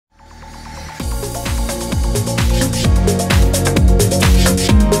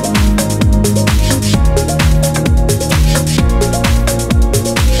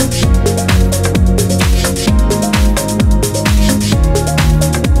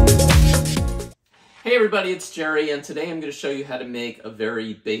everybody, it's Jerry, and today I'm going to show you how to make a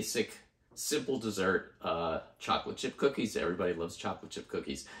very basic, simple dessert, chocolate chip cookies. Everybody loves chocolate chip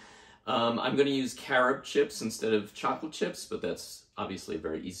cookies. I'm going to use carob chips instead of chocolate chips, but that's obviously a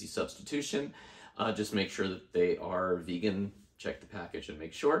very easy substitution. Just make sure that they are vegan. Check the package and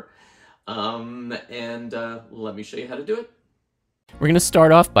make sure. Let me show you how to do it. We're going to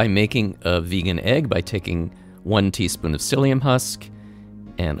start off by making a vegan egg by taking 1 teaspoon of psyllium husk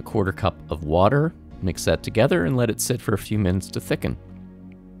and a 1/4 cup of water. Mix that together and let it sit for a few minutes to thicken.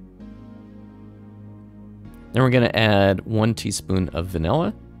 Then we're going to add 1 teaspoon of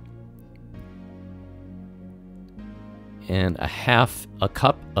vanilla and 1/2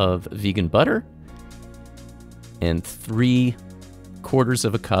 cup of vegan butter and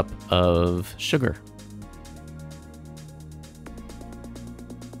 3/4 cup of sugar.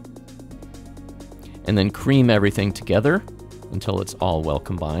 And then cream everything together until it's all well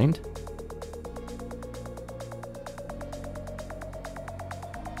combined.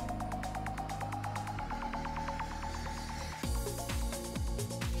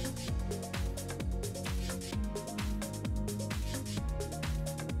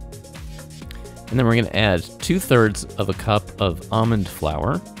 And then we're going to add 2/3 cup of almond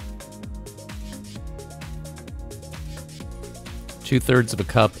flour, 2/3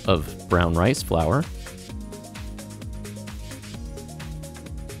 cup of brown rice flour,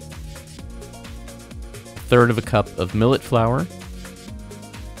 1/3 cup of millet flour,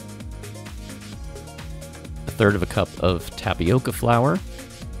 1/3 cup of tapioca flour,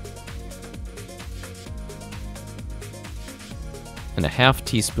 and 1/2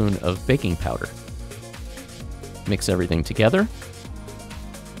 teaspoon of baking powder. Mix everything together.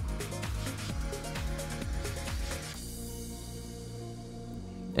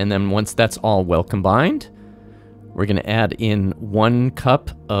 And then once that's all well combined, we're going to add in 1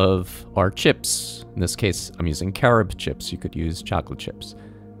 cup of our chips. In this case, I'm using carob chips. You could use chocolate chips.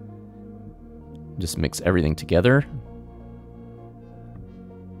 Just mix everything together.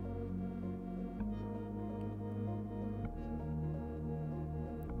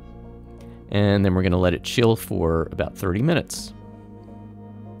 And then we're going to let it chill for about 30 minutes.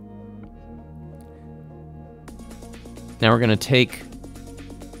 Now we're going to take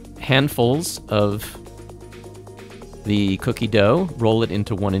handfuls of the cookie dough, roll it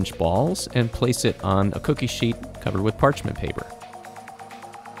into 1-inch balls, and place it on a cookie sheet covered with parchment paper.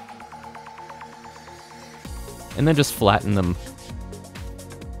 And then just flatten them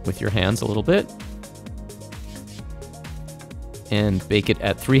with your hands a little bit. And bake it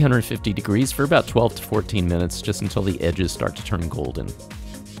at 350 degrees for about 12 to 14 minutes, just until the edges start to turn golden.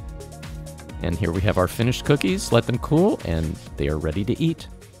 And here we have our finished cookies. Let them cool, and they are ready to eat.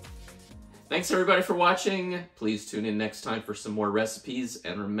 Thanks everybody for watching. Please tune in next time for some more recipes,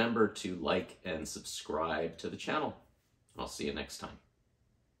 and remember to like and subscribe to the channel. I'll see you next time.